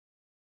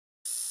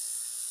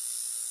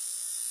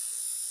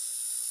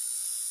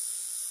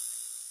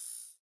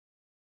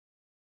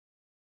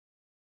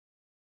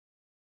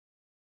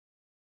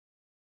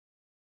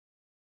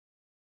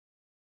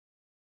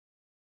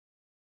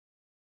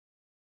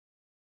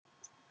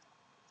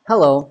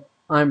Hello,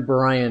 I'm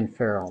Brian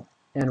Ferrill,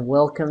 and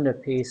welcome to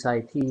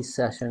PaceIT's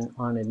session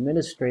on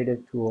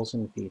Administrative Tools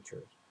and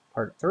Features,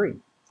 Part 3.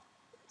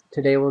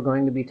 Today we're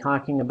going to be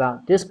talking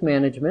about disk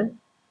management.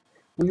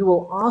 We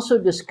will also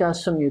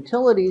discuss some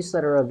utilities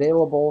that are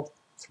available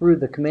through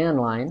the command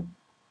line,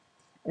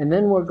 and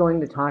then we're going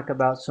to talk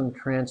about some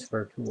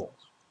transfer tools.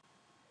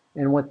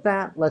 And with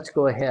that, let's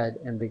go ahead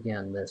and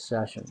begin this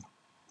session.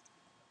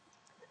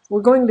 We're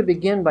going to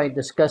begin by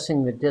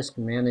discussing the disk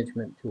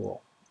management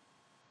tool.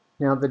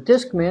 Now, the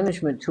disk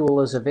management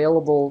tool is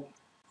available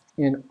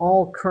in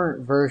all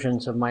current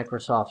versions of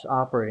Microsoft's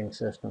operating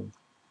system.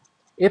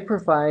 It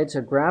provides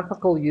a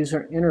graphical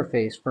user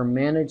interface for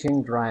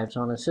managing drives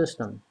on a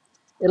system.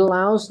 It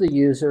allows the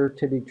user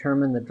to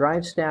determine the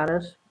drive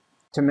status,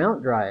 to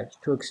mount drives,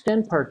 to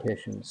extend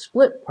partitions,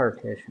 split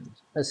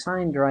partitions,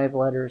 assign drive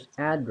letters,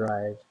 add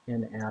drives,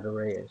 and add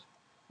arrays.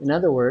 In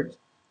other words,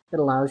 it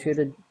allows you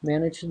to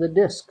manage the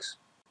disks.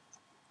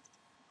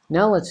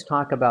 Now let's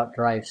talk about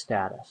drive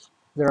status.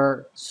 There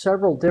are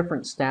several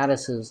different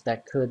statuses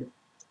that could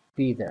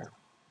be there.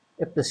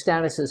 If the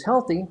status is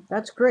healthy,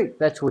 that's great.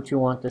 That's what you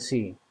want to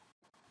see.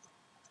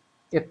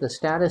 If the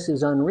status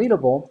is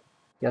unreadable,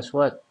 guess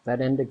what?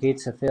 That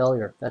indicates a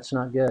failure. That's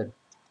not good.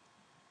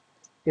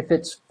 If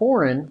it's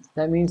foreign,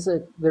 that means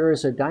that there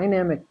is a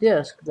dynamic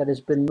disk that has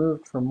been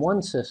moved from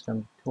one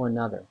system to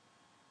another.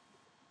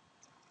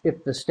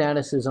 If the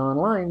status is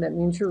online, that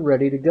means you're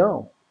ready to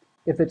go.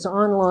 If it's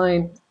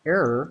online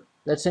error,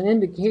 that's an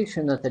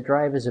indication that the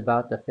drive is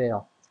about to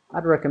fail.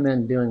 I'd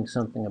recommend doing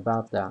something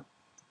about that.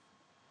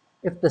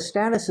 If the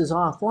status is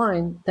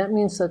offline, that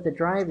means that the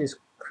drive is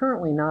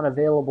currently not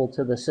available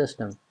to the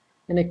system,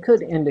 and it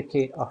could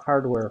indicate a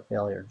hardware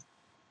failure.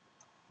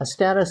 A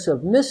status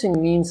of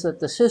missing means that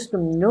the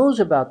system knows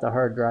about the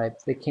hard drive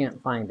but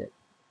can't find it.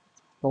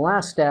 The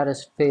last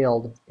status,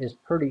 failed, is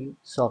pretty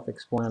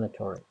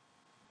self-explanatory.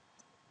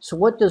 So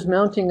what does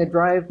mounting a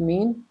drive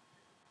mean?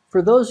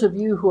 For those of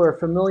you who are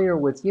familiar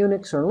with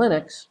Unix or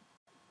Linux,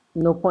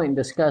 no point in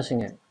discussing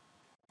it.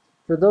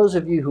 For those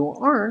of you who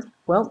aren't,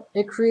 well,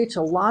 it creates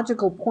a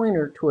logical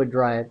pointer to a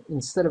drive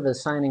instead of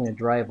assigning a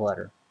drive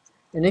letter.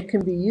 And it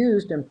can be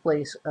used in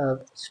place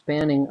of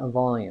spanning a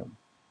volume.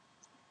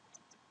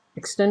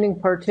 Extending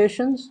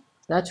partitions,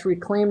 that's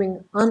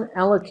reclaiming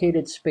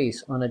unallocated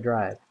space on a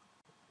drive.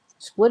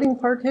 Splitting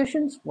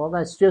partitions, well,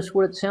 that's just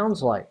what it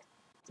sounds like.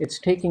 It's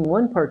taking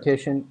one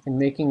partition and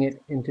making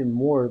it into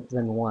more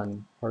than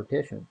one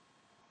partition.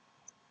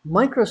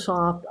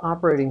 Microsoft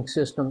operating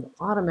system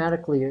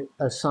automatically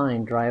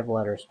assign drive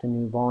letters to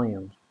new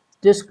volumes.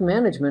 Disk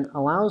management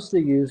allows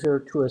the user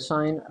to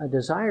assign a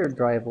desired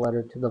drive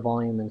letter to the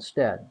volume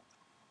instead.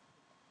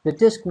 The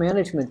disk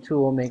management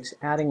tool makes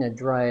adding a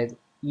drive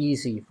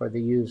easy for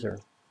the user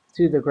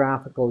through the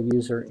graphical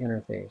user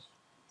interface.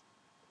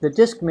 The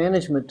disk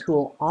management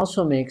tool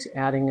also makes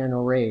adding an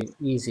array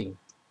easy.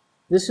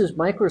 This is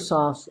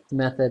Microsoft's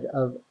method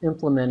of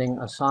implementing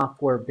a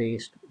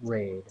software-based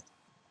RAID.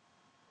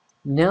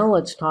 Now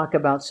let's talk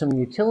about some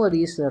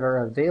utilities that are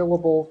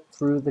available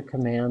through the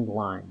command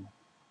line.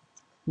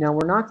 Now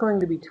we're not going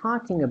to be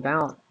talking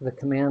about the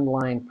command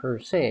line per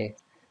se,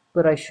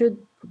 but I should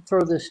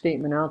throw this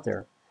statement out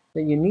there,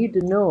 that you need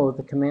to know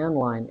the command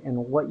line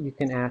and what you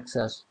can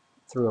access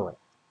through it.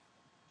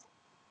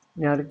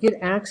 Now to get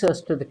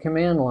access to the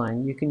command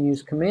line, you can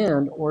use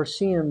Command or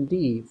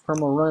CMD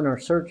from a run or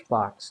search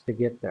box to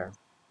get there.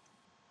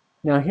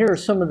 Now here are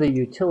some of the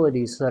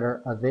utilities that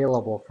are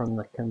available from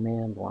the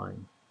command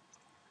line.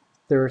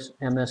 There's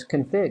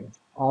msconfig,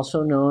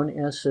 also known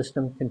as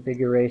system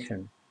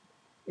configuration.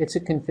 It's a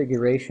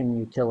configuration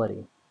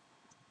utility.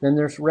 Then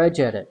there's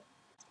regedit.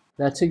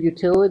 That's a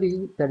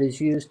utility that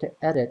is used to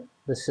edit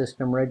the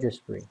system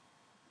registry.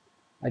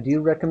 I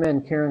do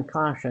recommend care and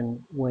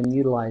caution when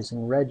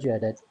utilizing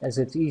regedit, as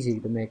it's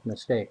easy to make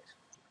mistakes.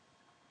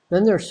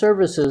 Then there's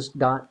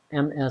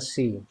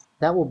services.msc.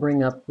 That will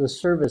bring up the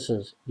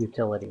services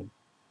utility.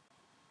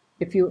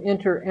 If you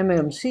enter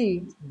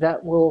MMC,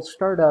 that will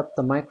start up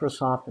the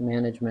Microsoft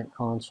Management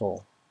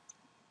Console.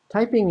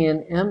 Typing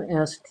in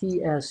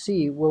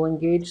MSTSC will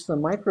engage the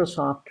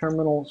Microsoft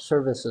Terminal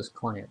Services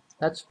Client.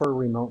 That's for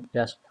remote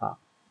desktop.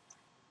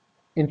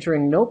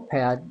 Entering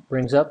Notepad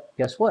brings up,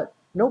 guess what?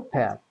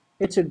 Notepad.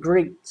 It's a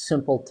great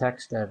simple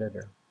text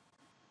editor.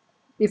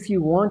 If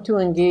you want to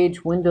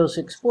engage Windows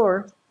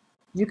Explorer,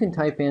 you can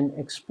type in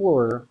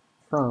Explorer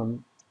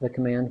from the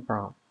command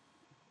prompt.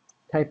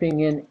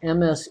 Typing in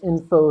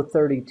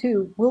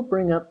msinfo32 will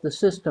bring up the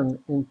System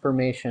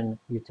Information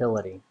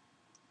utility.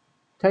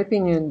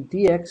 Typing in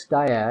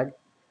dxdiag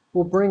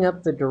will bring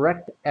up the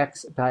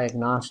DirectX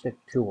diagnostic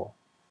tool.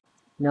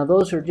 Now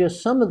those are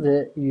just some of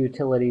the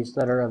utilities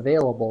that are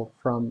available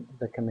from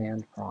the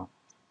command prompt.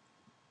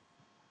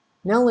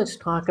 Now let's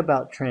talk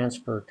about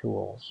transfer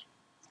tools.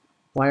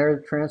 Why are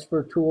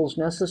transfer tools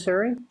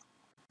necessary?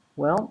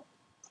 Well,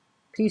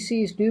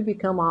 PCs do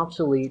become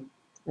obsolete,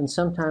 and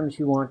sometimes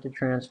you want to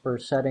transfer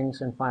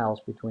settings and files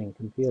between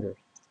computers.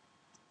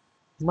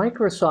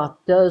 Microsoft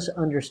does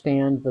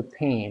understand the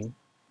pain,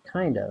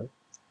 kind of,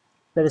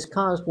 that is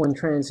caused when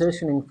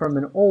transitioning from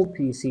an old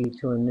PC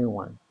to a new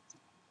one.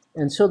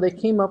 And so they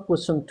came up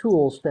with some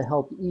tools to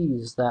help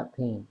ease that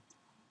pain.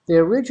 They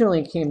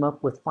originally came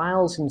up with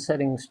Files and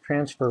Settings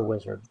Transfer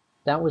Wizard.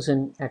 That was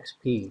in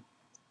XP.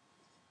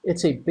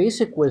 It's a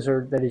basic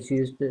wizard that is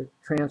used to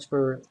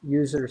transfer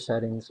user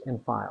settings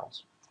and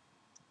files.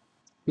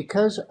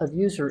 Because of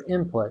user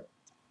input,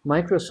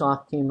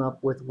 Microsoft came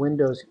up with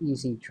Windows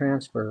Easy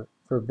Transfer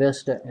for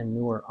Vista and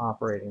newer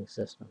operating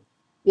systems.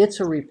 It's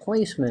a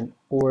replacement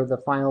for the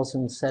Files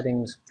and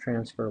Settings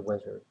Transfer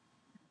Wizard,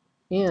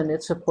 and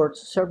it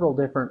supports several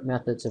different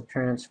methods of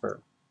transfer.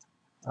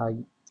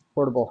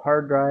 Portable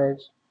hard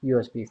drives,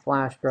 USB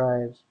flash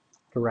drives,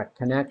 direct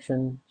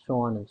connection, so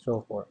on and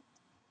so forth.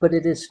 But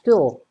it is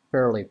still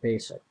fairly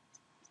basic.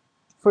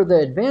 For the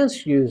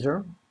advanced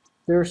user,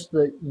 there's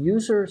the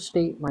User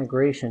State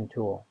Migration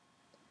tool.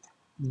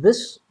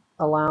 This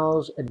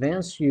allows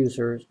advanced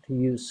users to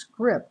use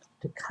script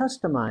to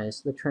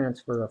customize the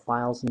transfer of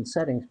files and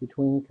settings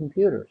between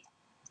computers.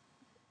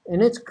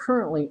 And it's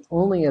currently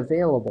only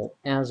available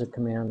as a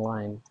command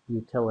line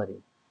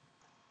utility.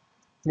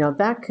 Now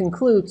that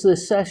concludes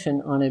this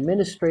session on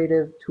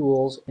Administrative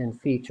Tools and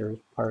Features,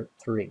 Part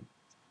 3.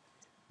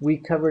 We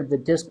covered the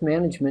Disk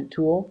Management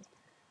tool.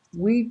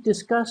 We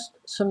discussed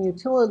some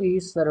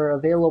utilities that are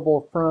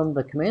available from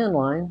the command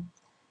line,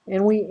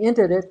 and we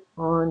ended it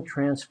on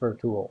transfer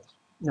tools.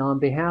 Now, on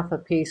behalf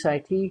of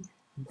PaceIT,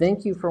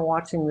 thank you for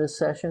watching this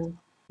session,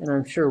 and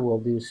I'm sure we'll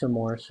do some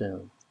more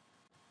soon.